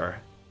the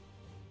air.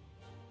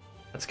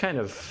 That's kind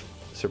of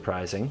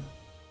surprising.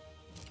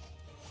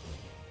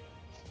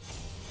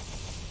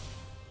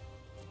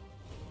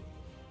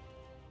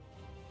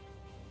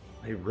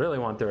 They really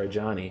want their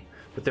Ajani,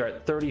 but they're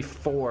at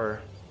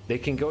 34. They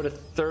can go to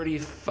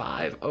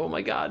 35. Oh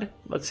my god.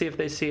 Let's see if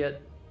they see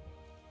it.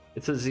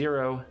 It's a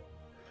 0.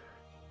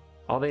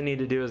 All they need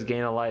to do is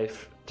gain a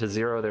life to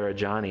 0 their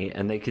Ajani,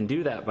 and they can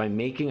do that by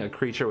making a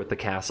creature with the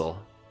castle.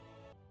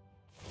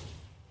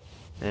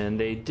 And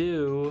they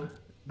do,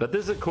 but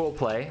this is a cool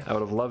play. I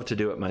would have loved to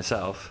do it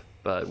myself,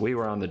 but we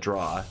were on the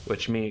draw,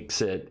 which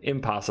makes it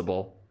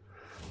impossible.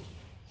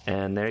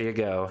 And there you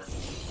go.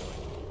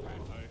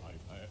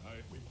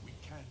 We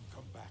can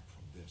come back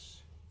from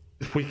this.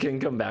 We can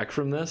come back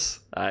from this?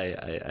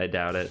 I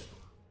doubt it.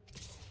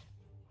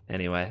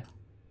 Anyway.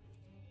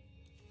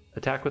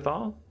 Attack with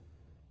all?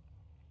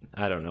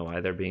 I don't know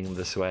why they're being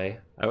this way.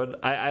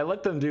 I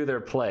let them do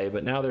their play,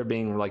 but now they're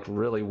being like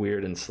really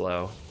weird and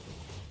slow.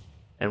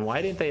 And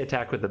why didn't they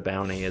attack with the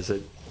bounty? Is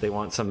it they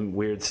want some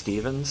weird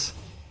Stevens?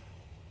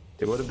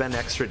 It would have been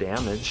extra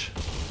damage.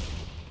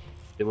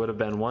 It would have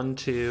been 1,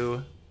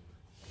 2.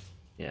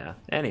 Yeah,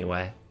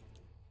 anyway.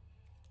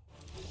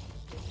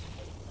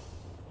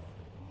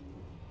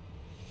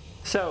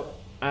 So,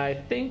 I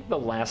think the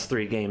last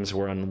 3 games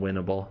were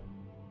unwinnable.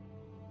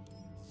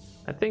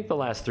 I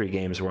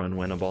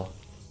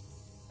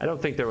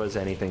don't think there was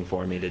anything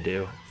for me to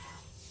do.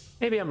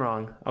 Maybe I'm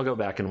wrong. I'll go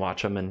back and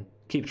watch them and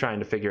keep trying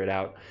to figure it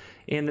out.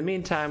 In the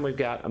meantime, we've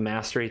got a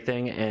mastery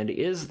thing, and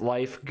is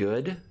life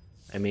good?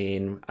 I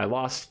mean, I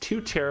lost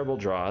 2 terrible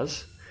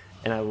draws,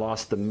 and I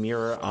lost the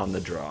mirror on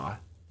the draw.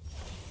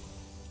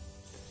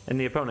 And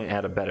the opponent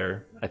had a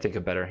better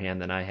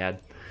hand than I had.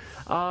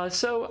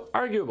 So,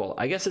 arguable.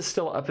 I guess it's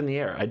still up in the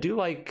air. I do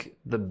like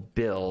the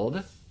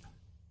build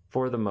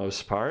for the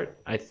most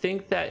part. I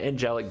think that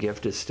Angelic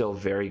Gift is still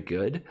very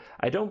good.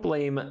 I don't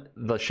blame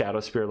the Shadow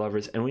Spear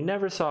lovers, and we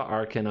never saw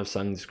Arcan of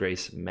Sun's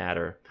Grace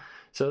matter.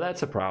 So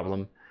that's a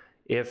problem.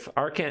 If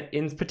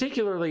Arcan,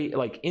 particularly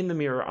like in the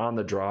mirror on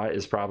the draw,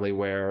 is probably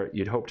where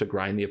you'd hope to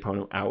grind the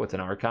opponent out with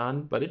an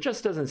Archon, but it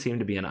just doesn't seem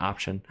to be an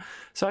option.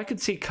 So I could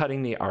see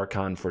cutting the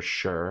Archon for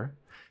sure.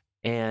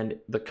 And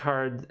the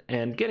card,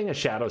 and getting a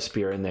Shadow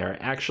Spear in there,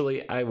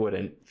 actually, I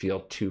wouldn't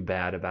feel too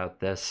bad about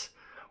this.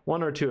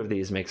 1 or 2 of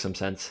these make some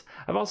sense.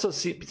 I've also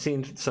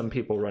seen some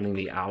people running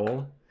the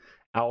Owl.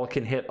 Owl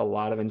can hit a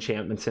lot of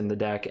enchantments in the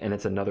deck, and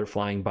it's another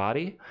flying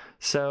body.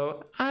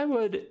 So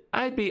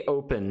I'd be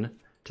open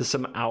to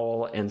some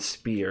Owl and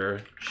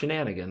Spear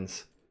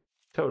shenanigans.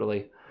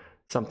 Totally.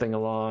 Something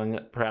along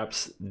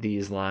perhaps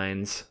these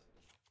lines.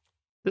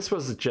 This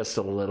was just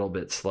a little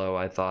bit slow,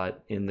 I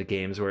thought, in the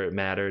games where it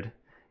mattered.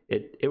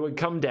 It would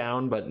come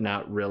down, but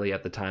not really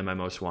at the time I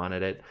most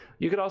wanted it.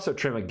 You could also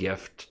trim a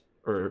gift,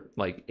 or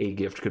like a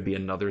gift could be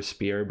another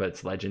spear, but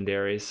it's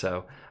legendary,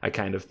 so I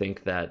kind of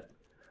think that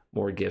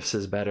more gifts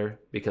is better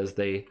because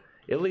they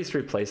at least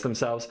replace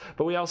themselves.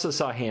 But we also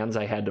saw hands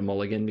I had to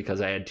mulligan because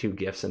I had 2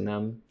 gifts in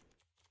them.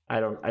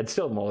 I'd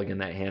still mulligan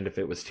that hand if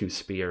it was 2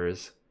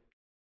 spears.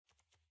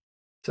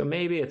 So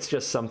maybe it's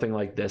just something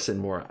like this and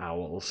more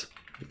owls,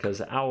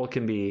 because owl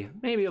can be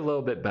maybe a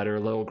little bit better, a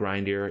little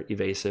grindier,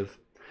 evasive.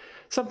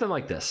 Something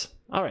like this.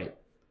 All right,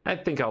 I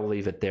think I'll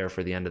leave it there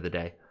for the end of the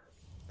day.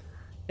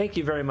 Thank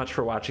you very much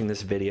for watching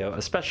this video.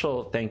 A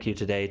special thank you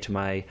today to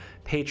my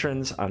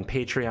patrons on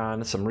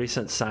Patreon, some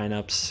recent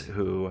signups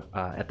who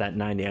at that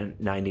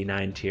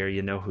 $99 tier,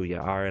 you know who you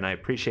are, and I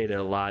appreciate it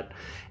a lot.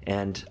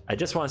 And I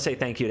just want to say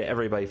thank you to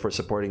everybody for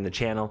supporting the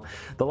channel.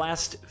 The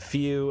last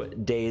few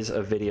days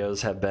of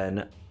videos have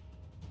been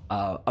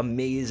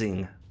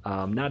amazing.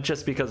 Not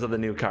just because of the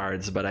new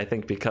cards, but I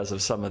think because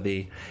of some of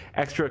the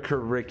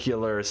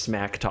extracurricular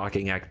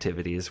smack-talking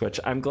activities,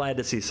 which I'm glad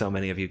to see so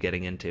many of you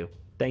getting into.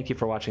 Thank you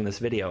for watching this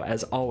video.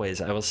 As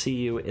always, I will see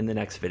you in the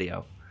next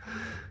video.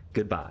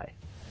 Goodbye.